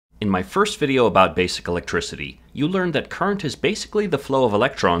In my first video about basic electricity, you learned that current is basically the flow of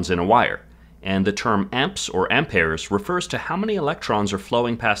electrons in a wire, and the term amps or amperes refers to how many electrons are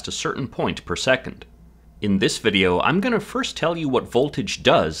flowing past a certain point per second. In this video, I'm going to first tell you what voltage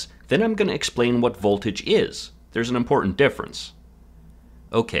does, then I'm going to explain what voltage is. There's an important difference.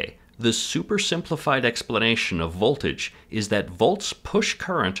 Okay, the super simplified explanation of voltage is that volts push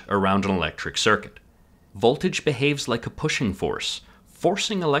current around an electric circuit. Voltage behaves like a pushing force,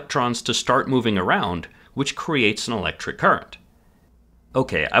 forcing electrons to start moving around, which creates an electric current.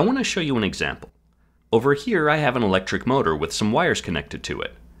 Okay, I want to show you an example. Over here I have an electric motor with some wires connected to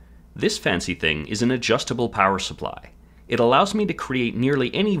it. This fancy thing is an adjustable power supply. It allows me to create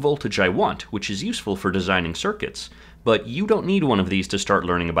nearly any voltage I want, which is useful for designing circuits, but you don't need one of these to start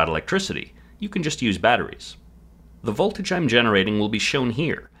learning about electricity. You can just use batteries. The voltage I'm generating will be shown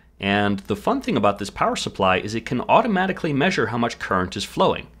here, and the fun thing about this power supply is it can automatically measure how much current is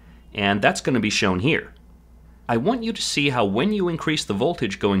flowing, and that's going to be shown here. I want you to see how when you increase the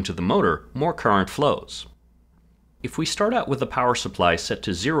voltage going to the motor, more current flows. If we start out with the power supply set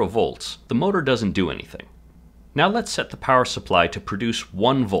to 0 volts, the motor doesn't do anything. Now let's set the power supply to produce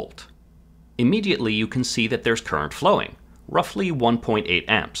 1 volt. Immediately you can see that there's current flowing, roughly 1.8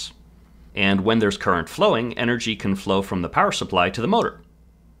 amps. And when there's current flowing, energy can flow from the power supply to the motor.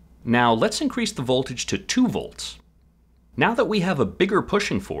 Now let's increase the voltage to 2 volts. Now that we have a bigger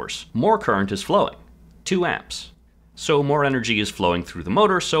pushing force, more current is flowing, 2 amps. So more energy is flowing through the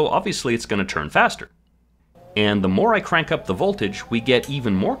motor, so obviously it's going to turn faster. And the more I crank up the voltage, we get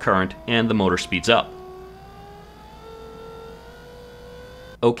even more current and the motor speeds up.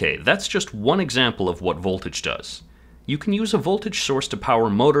 Okay, that's just one example of what voltage does. You can use a voltage source to power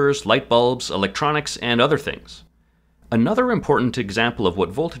motors, light bulbs, electronics, and other things. Another important example of what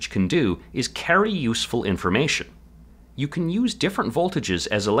voltage can do is carry useful information. You can use different voltages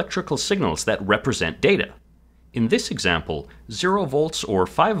as electrical signals that represent data. In this example, 0 volts or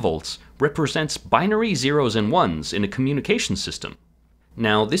 5 volts represents binary zeros and ones in a communication system.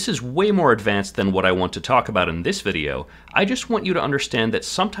 Now, this is way more advanced than what I want to talk about in this video. I just want you to understand that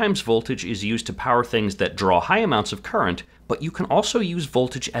sometimes voltage is used to power things that draw high amounts of current, but you can also use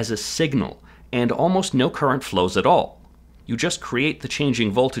voltage as a signal, and almost no current flows at all. You just create the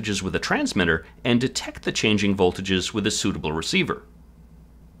changing voltages with a transmitter and detect the changing voltages with a suitable receiver.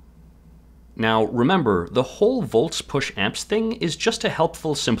 Now remember, the whole volts push amps thing is just a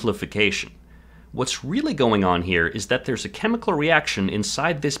helpful simplification. What's really going on here is that there's a chemical reaction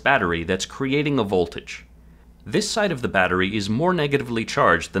inside this battery that's creating a voltage. This side of the battery is more negatively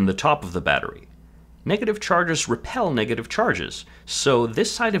charged than the top of the battery. Negative charges repel negative charges, so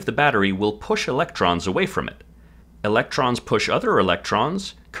this side of the battery will push electrons away from it. Electrons push other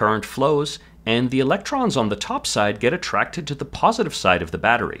electrons, current flows, and the electrons on the top side get attracted to the positive side of the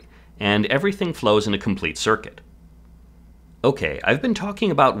battery, and everything flows in a complete circuit. Okay, I've been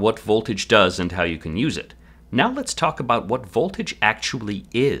talking about what voltage does and how you can use it. Now let's talk about what voltage actually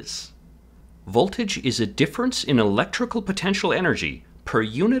is. Voltage is a difference in electrical potential energy per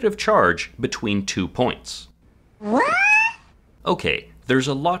unit of charge between 2 points. What? Okay, there's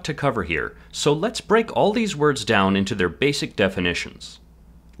a lot to cover here, so let's break all these words down into their basic definitions.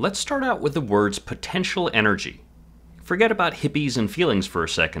 Let's start out with the words potential energy. Forget about hippies and feelings for a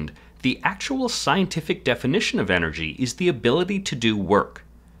second. The actual scientific definition of energy is the ability to do work.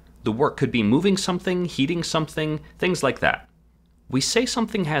 The work could be moving something, heating something, things like that. We say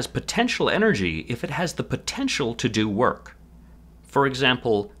something has potential energy if it has the potential to do work. For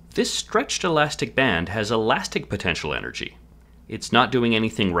example, this stretched elastic band has elastic potential energy. It's not doing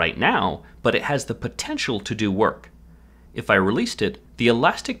anything right now, but it has the potential to do work. If I released it, the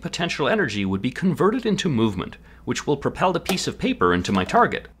elastic potential energy would be converted into movement, which will propel the piece of paper into my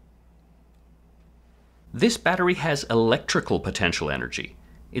target. This battery has electrical potential energy.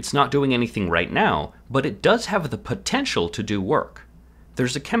 It's not doing anything right now, but it does have the potential to do work.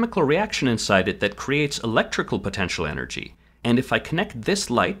 There's a chemical reaction inside it that creates electrical potential energy, and if I connect this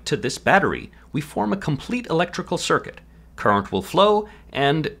light to this battery, we form a complete electrical circuit. Current will flow,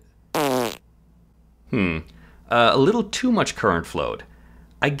 and a little too much current flowed.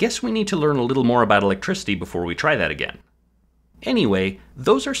 I guess we need to learn a little more about electricity before we try that again. Anyway,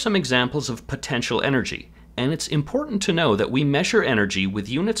 those are some examples of potential energy, and it's important to know that we measure energy with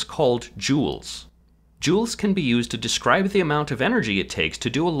units called joules. Joules can be used to describe the amount of energy it takes to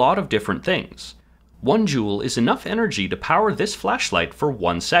do a lot of different things. 1 joule is enough energy to power this flashlight for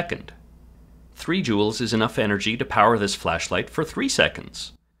 1 second. 3 joules is enough energy to power this flashlight for 3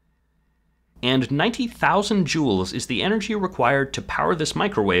 seconds. And 90,000 joules is the energy required to power this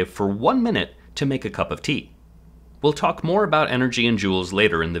microwave for 1 minute to make a cup of tea. We'll talk more about energy in joules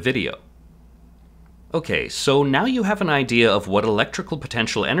later in the video. Okay, so now you have an idea of what electrical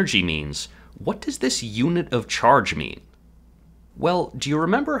potential energy means. What does this unit of charge mean? Well, do you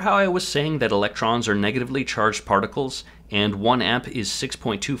remember how I was saying that electrons are negatively charged particles, and 1 amp is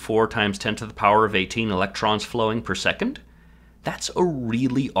 6.24 times 10 to the power of 18 electrons flowing per second? That's a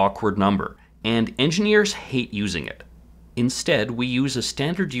really awkward number, and engineers hate using it. Instead, we use a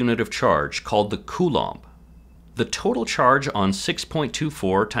standard unit of charge called the coulomb. The total charge on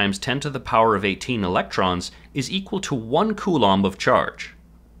 6.24 times 10 to the power of 18 electrons is equal to 1 coulomb of charge.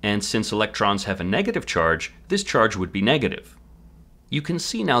 And since electrons have a negative charge, this charge would be negative. You can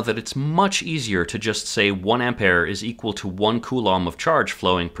see now that it's much easier to just say 1 ampere is equal to 1 coulomb of charge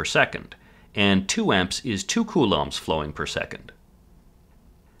flowing per second, and 2 amps is 2 coulombs flowing per second.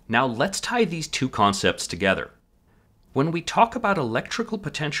 Now let's tie these two concepts together. When we talk about electrical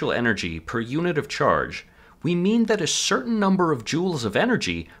potential energy per unit of charge, we mean that a certain number of joules of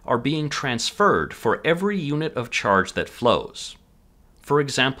energy are being transferred for every unit of charge that flows. For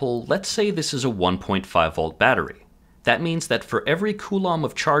example, let's say this is a 1.5 volt battery. That means that for every coulomb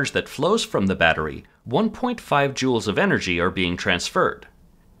of charge that flows from the battery, 1.5 joules of energy are being transferred.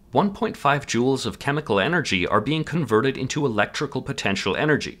 1.5 joules of chemical energy are being converted into electrical potential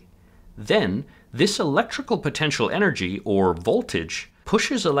energy. Then, this electrical potential energy, or voltage,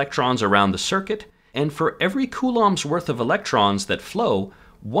 pushes electrons around the circuit, and for every coulomb's worth of electrons that flow,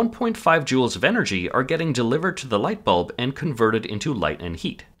 1.5 joules of energy are getting delivered to the light bulb and converted into light and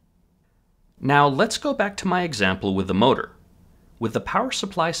heat. Now let's go back to my example with the motor. With the power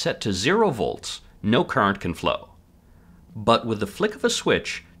supply set to 0 volts, no current can flow. But with the flick of a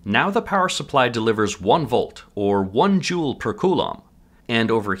switch, now the power supply delivers 1 volt, or 1 joule per coulomb.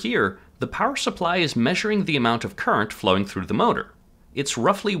 And over here, the power supply is measuring the amount of current flowing through the motor. It's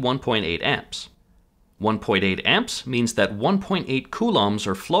roughly 1.8 amps. 1.8 amps means that 1.8 coulombs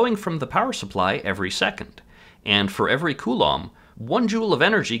are flowing from the power supply every second, and for every coulomb, 1 joule of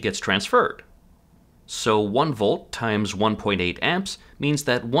energy gets transferred. So 1 volt times 1.8 amps means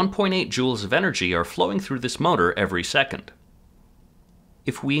that 1.8 joules of energy are flowing through this motor every second.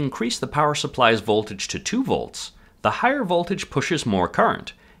 If we increase the power supply's voltage to 2 volts, the higher voltage pushes more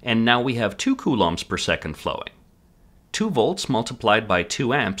current, and now we have 2 coulombs per second flowing. 2 volts multiplied by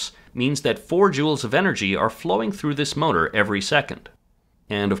 2 amps means that 4 joules of energy are flowing through this motor every second.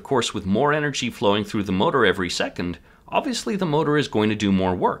 And of course, with more energy flowing through the motor every second, obviously the motor is going to do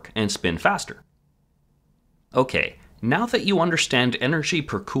more work and spin faster. Okay, now that you understand energy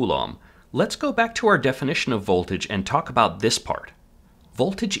per coulomb, let's go back to our definition of voltage and talk about this part.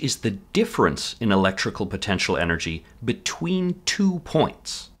 Voltage is the difference in electrical potential energy between 2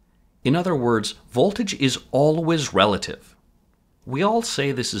 points. In other words, voltage is always relative. We all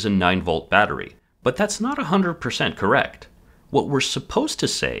say this is a 9-volt battery, but that's not 100% correct. What we're supposed to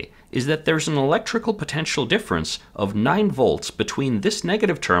say is that there's an electrical potential difference of 9 volts between this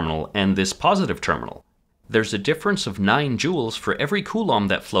negative terminal and this positive terminal. There's a difference of 9 joules for every coulomb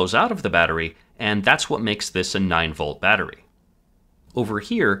that flows out of the battery, and that's what makes this a 9-volt battery. Over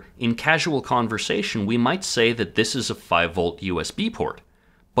here, in casual conversation, we might say that this is a 5-volt USB port.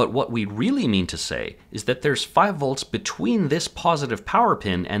 But what we really mean to say is that there's 5 volts between this positive power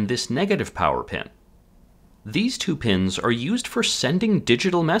pin and this negative power pin. These two pins are used for sending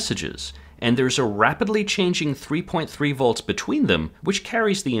digital messages, and there's a rapidly changing 3.3 volts between them, which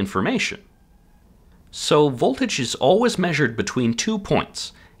carries the information. So voltage is always measured between 2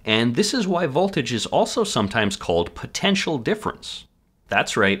 points, and this is why voltage is also sometimes called potential difference.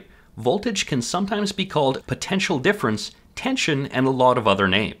 That's right, voltage can sometimes be called potential difference, tension, and a lot of other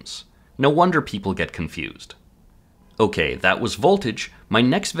names. No wonder people get confused. Okay, that was voltage. My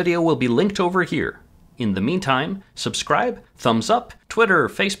next video will be linked over here. In the meantime, subscribe, thumbs up, Twitter,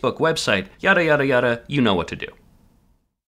 Facebook, website, yada yada yada, you know what to do.